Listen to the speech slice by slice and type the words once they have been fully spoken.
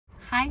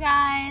Hi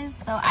guys,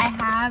 so I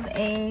have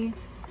a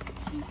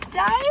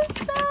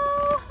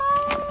Daiso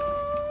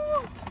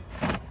haul.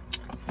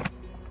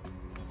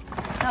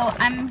 So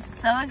I'm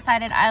so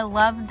excited. I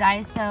love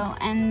Daiso,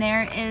 and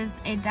there is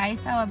a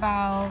Daiso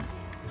about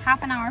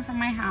half an hour from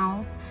my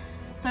house.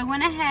 So I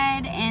went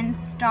ahead and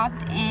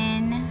stopped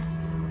in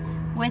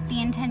with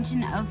the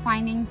intention of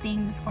finding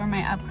things for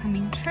my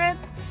upcoming trip,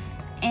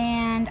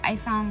 and I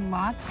found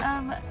lots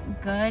of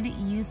good,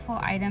 useful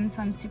items,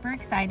 so I'm super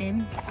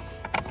excited.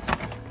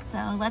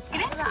 So let's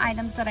get into the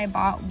items that I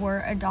bought.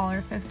 Were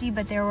 $1.50,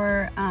 but there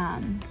were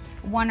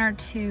one or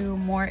two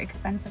more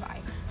expensive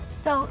items.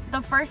 So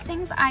the first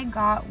things I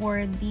got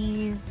were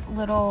these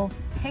little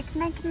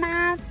picnic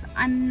mats.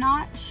 I'm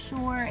not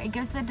sure, it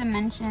gives the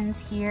dimensions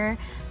here,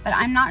 but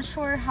I'm not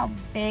sure how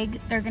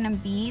big they're gonna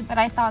be, but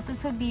I thought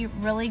this would be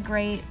really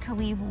great to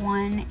leave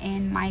one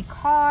in my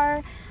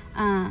car.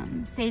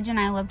 Sage and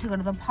I love to go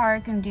to the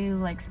park and do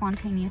like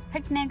spontaneous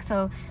picnics,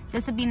 so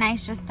this would be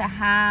nice just to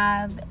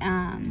have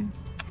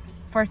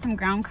for some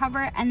ground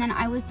cover. And then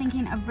I was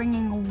thinking of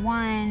bringing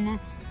one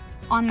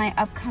on my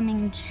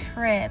upcoming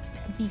trip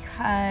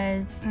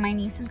because my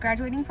niece is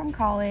graduating from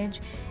college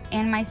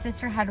and my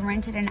sister had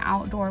rented an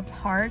outdoor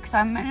park, so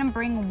I'm gonna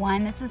bring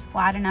one. This is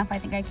flat enough, I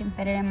think I can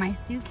fit it in my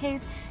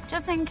suitcase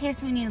just in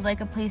case we need like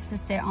a place to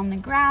sit on the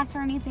grass or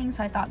anything.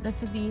 So I thought this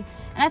would be,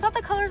 and I thought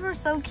the colors were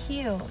so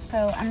cute,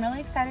 so I'm really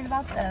excited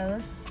about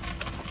those.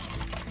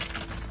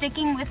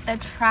 Sticking with the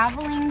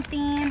traveling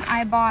theme,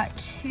 I bought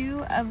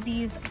two of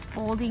these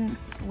folding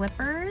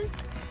slippers,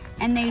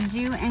 and they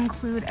do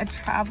include a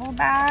travel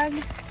bag.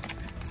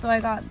 So I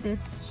got this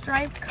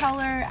striped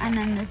color and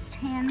then this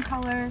tan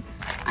color.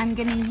 I'm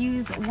gonna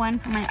use one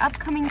for my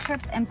upcoming trip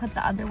and put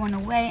the other one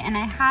away. And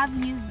I have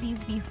used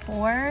these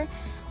before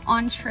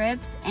on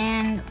trips,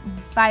 and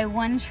by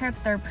one trip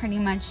they're pretty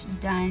much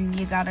done.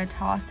 You gotta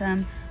toss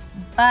them.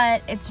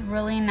 But it's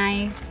really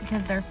nice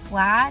because they're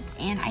flat,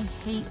 and I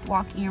hate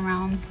walking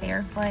around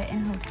barefoot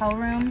in hotel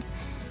rooms.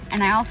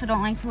 And I also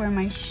don't like to wear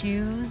my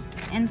shoes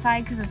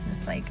inside because it's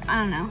just like, I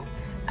don't know.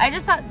 I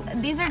just thought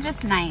these are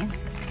just nice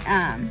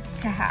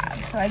to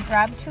have. So I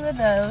grabbed two of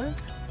those.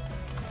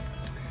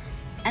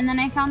 And then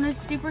I found this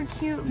super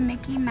cute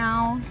Mickey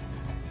Mouse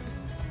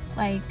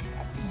like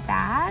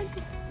bag.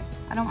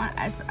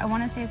 I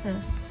want to say it's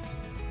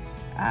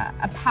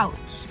a pouch.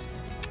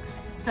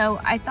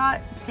 So I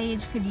thought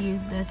Sage could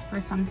use this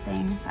for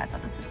something, so I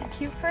thought this would be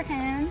cute for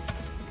him.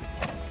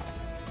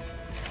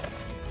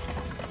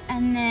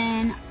 And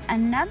then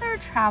another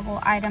travel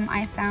item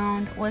I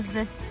found was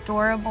this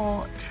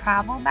storable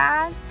travel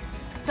bag.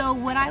 So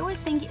what I was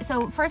thinking,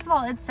 so first of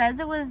all, it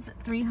says it was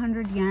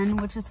 300 yen,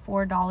 which is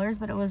 $4,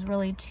 but it was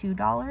really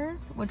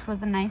 $2, which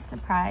was a nice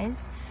surprise.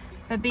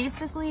 But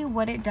basically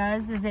what it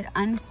does is it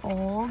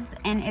unfolds,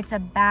 and it's a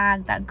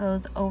bag that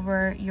goes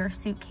over your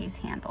suitcase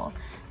handle.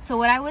 So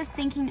what I was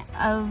thinking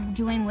of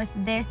doing with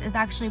this is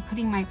actually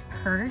putting my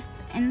purse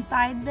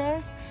inside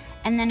this,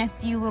 and then a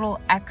few little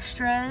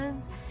extras.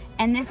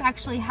 And this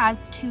actually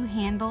has two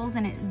handles,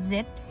 and it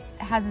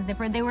has a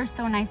zipper. They were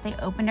so nice, they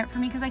opened it for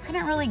me because I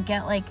couldn't really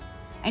get, like,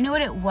 I knew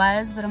what it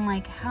was, but I'm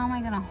like, how am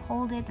I gonna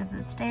hold it? Does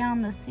it stay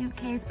on the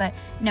suitcase? But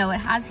no, it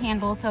has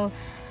handles. So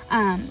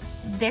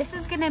this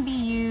is gonna be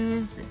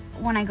used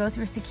when I go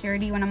through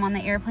security, when I'm on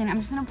the airplane. I'm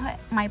just gonna put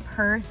my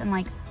purse and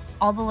like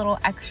all the little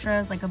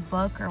extras, like a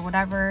book or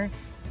whatever,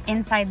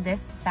 inside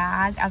this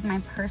bag as my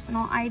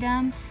personal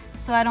item.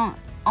 So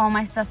all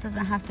my stuff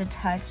doesn't have to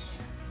touch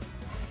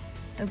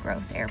the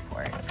gross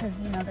airport, because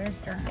you know there's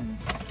germs.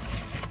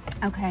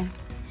 Okay.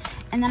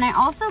 And then I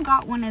also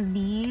got one of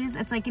these.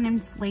 It's like an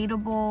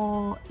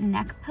inflatable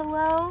neck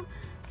pillow.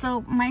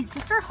 So my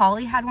sister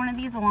Holly had one of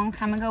these a long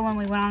time ago when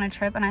we went on a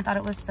trip, and I thought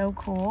it was so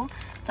cool.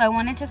 So I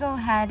wanted to go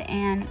ahead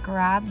and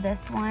grab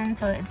this one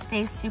so it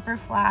stays super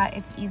flat.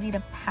 It's easy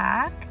to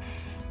pack,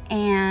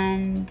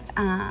 and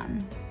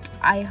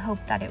I hope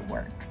that it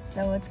works.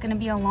 So it's gonna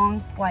be a long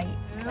flight.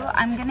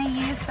 I'm gonna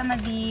use some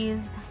of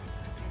these.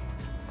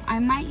 I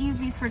might use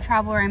these for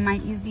travel, or I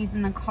might use these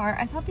in the car.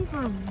 I thought these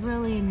were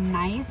really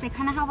nice. They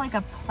kind of have like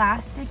a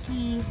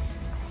plasticky,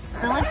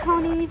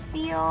 silicone-y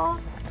feel.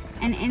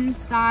 And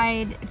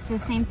inside, it's the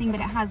same thing,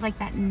 but it has like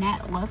that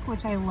net look,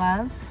 which I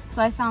love.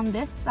 So I found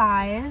this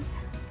size,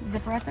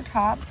 zipper at the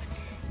top.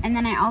 And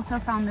then I also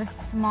found this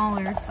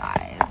smaller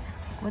size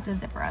with a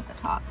zipper at the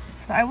top.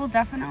 So I will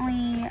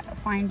definitely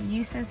find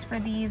uses for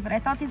these, but I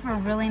thought these were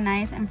really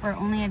nice, and for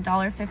only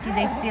 $1.50,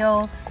 they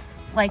feel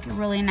like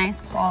really nice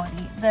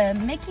quality. The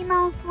Mickey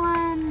Mouse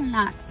one,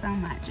 not so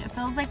much. It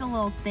feels like a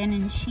little thin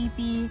and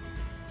cheapy,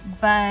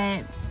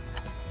 but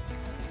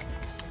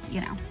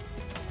you know,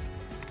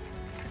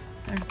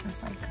 there's this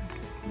like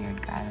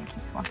weird guy that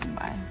keeps walking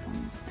by, so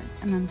I'm just like,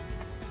 and then,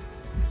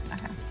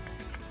 okay.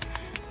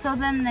 So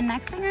then the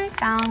next thing I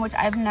found, which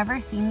I've never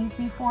seen these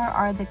before,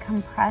 are the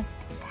compressed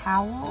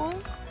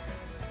towels.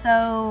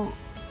 So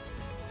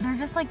they're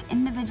just like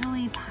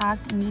individually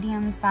packed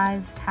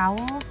medium-sized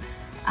towels.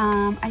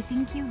 I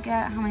think you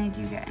get, how many do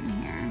you get in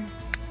here?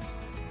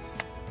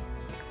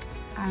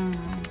 I don't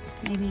know,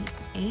 maybe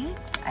 8,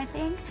 I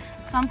think.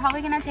 So I'm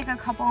probably gonna take a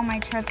couple on my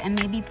trip and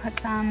maybe put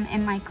some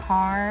in my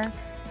car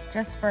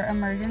just for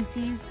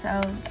emergencies.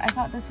 So I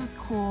thought this was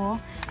cool.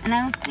 And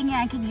I was thinking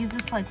I could use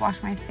this to like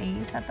wash my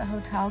face at the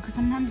hotel, because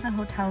sometimes the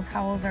hotel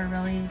towels are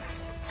really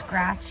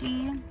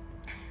scratchy.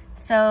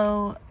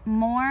 So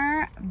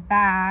more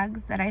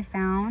bags that I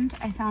found.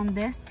 I found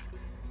this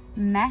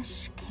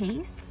mesh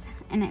case,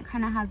 and it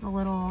kind of has a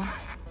little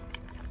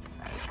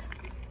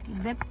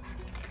like zip,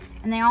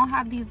 and they all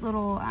have these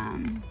little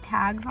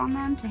tags on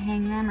them to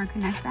hang them or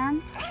connect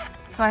them.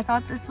 So I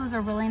thought this was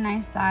a really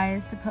nice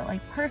size to put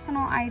like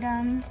personal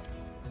items.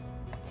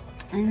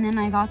 And then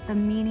I got the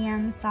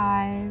medium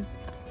size.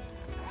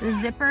 The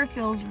zipper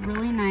feels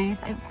really nice.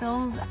 It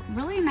feels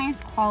really nice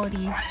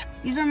quality.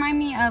 These remind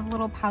me of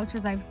little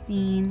pouches I've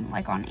seen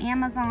like on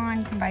Amazon.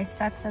 You can buy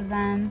sets of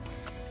them.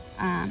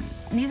 And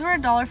these were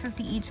 $1.50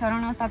 each, so I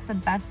don't know if that's the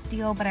best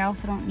deal, but I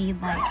also don't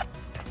need like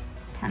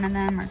 10 of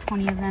them or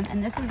 20 of them.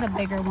 And this is a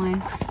bigger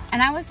one.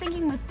 And I was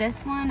thinking with this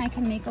one, I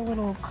can make a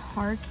little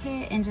car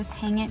kit and just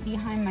hang it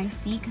behind my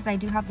seat, because I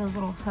do have those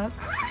little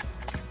hooks.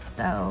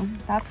 So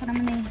that's what I'm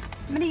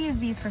gonna use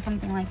these for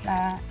something like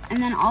that.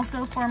 And then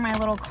also for my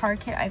little car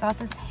kit, I got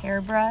this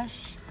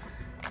hairbrush.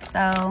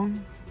 So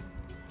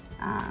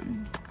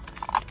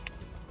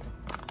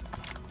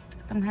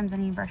sometimes I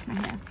need to brush my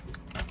hair.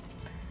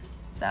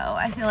 So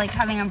I feel like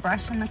having a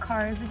brush in the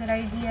car is a good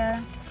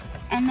idea.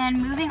 And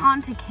then moving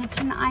on to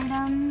kitchen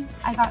items,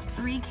 I got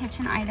 3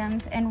 kitchen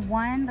items. And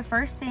the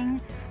first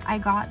thing I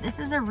got, this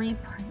is a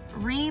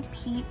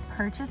repeat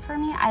purchase for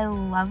me. I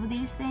love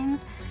these things.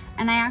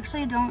 And I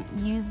actually don't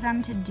use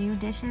them to do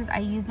dishes. I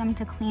use them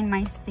to clean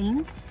my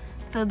sink.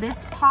 So this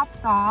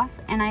pops off,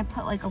 and I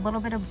put like a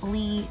little bit of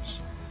bleach,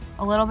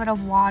 a little bit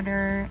of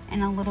water,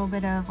 and a little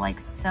bit of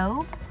like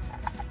soap.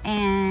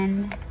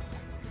 And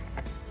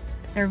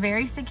they're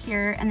very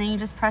secure. And then you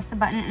just press the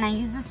button, and I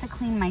use this to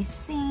clean my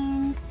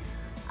sink.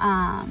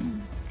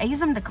 I use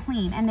them to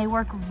clean, and they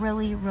work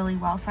really, really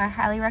well. So I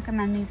highly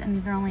recommend these, and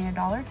these are only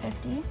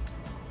 $1.50.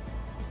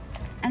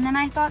 And then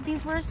I thought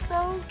these were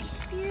so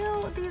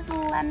cute, these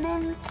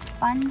lemon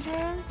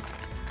sponges.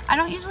 I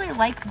don't usually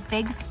like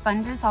big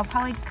sponges, so I'll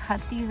probably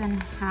cut these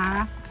in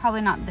half.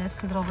 Probably not this,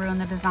 because it'll ruin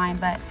the design,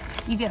 but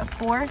you get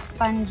 4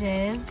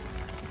 sponges.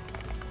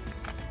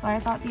 So I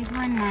thought these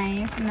were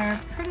nice, and they're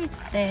pretty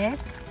thick.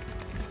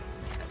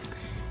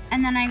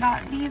 And then I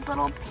got these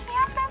little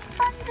panda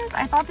sponges.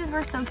 I thought these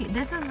were so cute.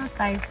 This is the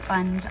size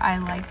sponge I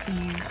like to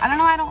use. I don't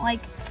know, I don't like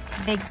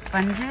big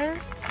sponges.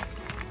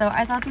 So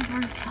I thought these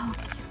were so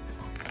cute.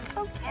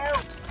 So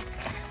cute.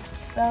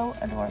 So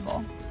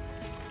adorable.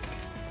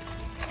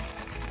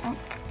 Oh,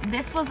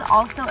 this was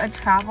also a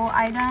travel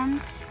item.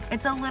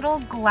 It's a little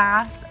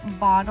glass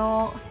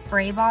bottle,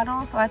 spray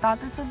bottle. So I thought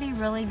this would be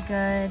really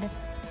good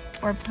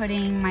for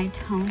putting my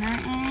toner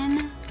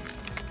in.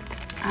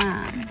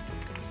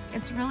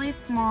 It's really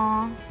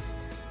small.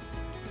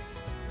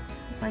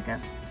 It's like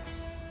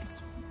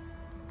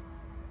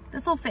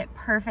this will fit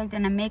perfect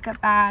in a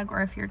makeup bag,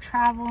 or if you're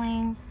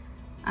traveling.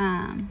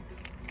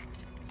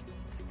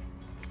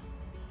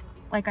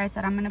 Like I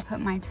said, I'm gonna put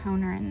my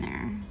toner in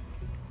there.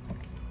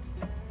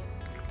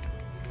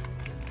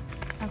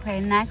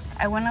 Okay, next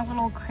I went a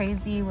little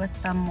crazy with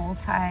the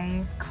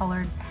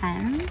multi-colored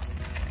pens.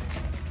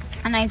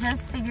 And I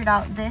just figured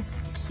out this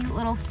cute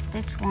little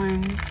Stitch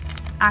one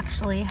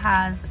actually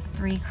has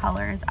 3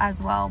 colors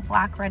as well,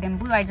 black, red, and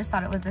blue. I just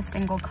thought it was a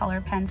single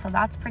color pen, so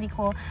that's pretty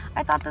cool.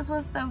 I thought this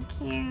was so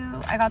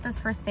cute. I got this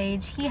for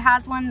Sage. He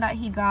has one that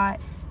he got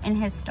in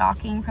his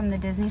stocking from the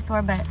Disney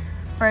store, but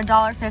for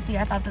 $1.50,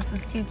 I thought this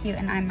was too cute,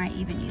 and I might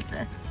even use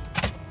this.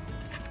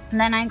 And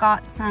then I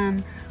got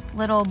some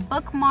little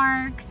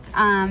bookmarks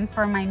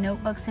for my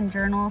notebooks and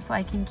journals, so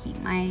I can keep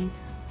my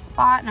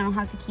spot and I don't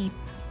have to keep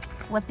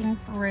flipping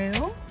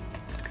through.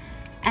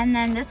 And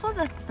then this was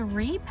a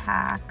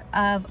 3-pack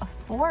of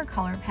 4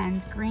 color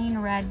pens, green,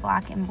 red,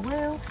 black, and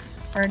blue,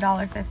 for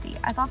 $1.50.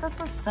 I thought this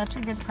was such a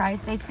good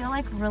price. They feel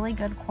like really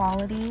good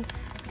quality,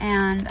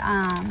 and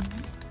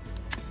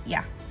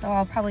yeah, so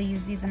I'll probably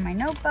use these in my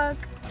notebook.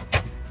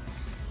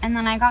 And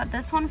then I got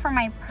this one for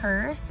my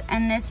purse,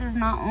 and this is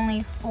not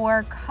only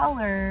 4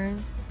 colors,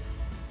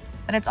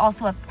 but it's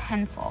also a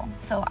pencil.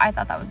 So I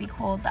thought that would be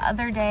cool. The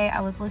other day I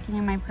was looking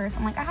in my purse,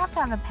 I'm like, I have to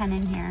have a pen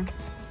in here.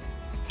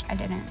 I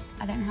didn't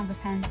have a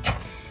pen.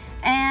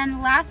 And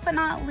last but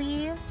not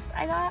least,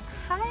 I got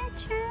Hi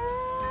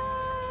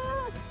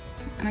Chews.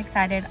 I'm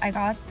excited. I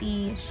got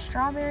the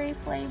strawberry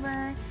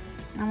flavor.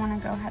 I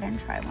want to go ahead and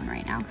try one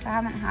right now, because I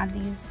haven't had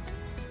these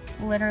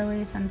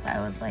literally since I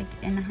was like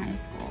in high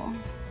school.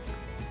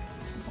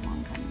 A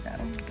long time ago,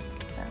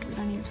 so we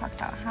don't need to talk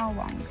about how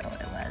long ago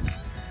it was.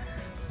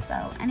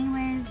 So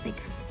anyways, they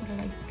kind of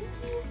like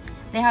these.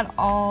 They had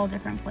all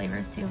different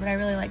flavors too, but I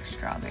really like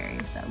strawberry,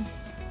 so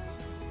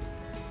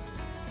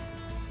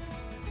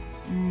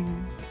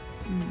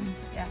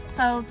yeah.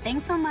 So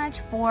thanks so much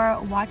for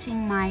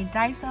watching my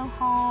Daiso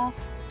haul,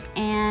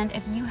 and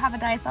if you have a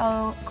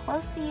Daiso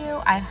close to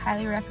you, I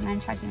highly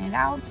recommend checking it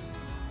out.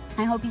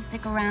 I hope you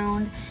stick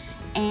around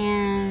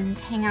and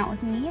hang out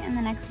with me in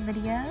the next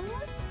video.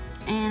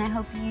 And I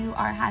hope you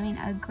are having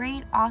a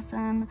great,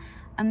 awesome,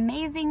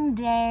 amazing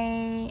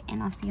day.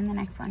 And I'll see you in the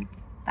next one.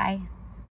 Bye.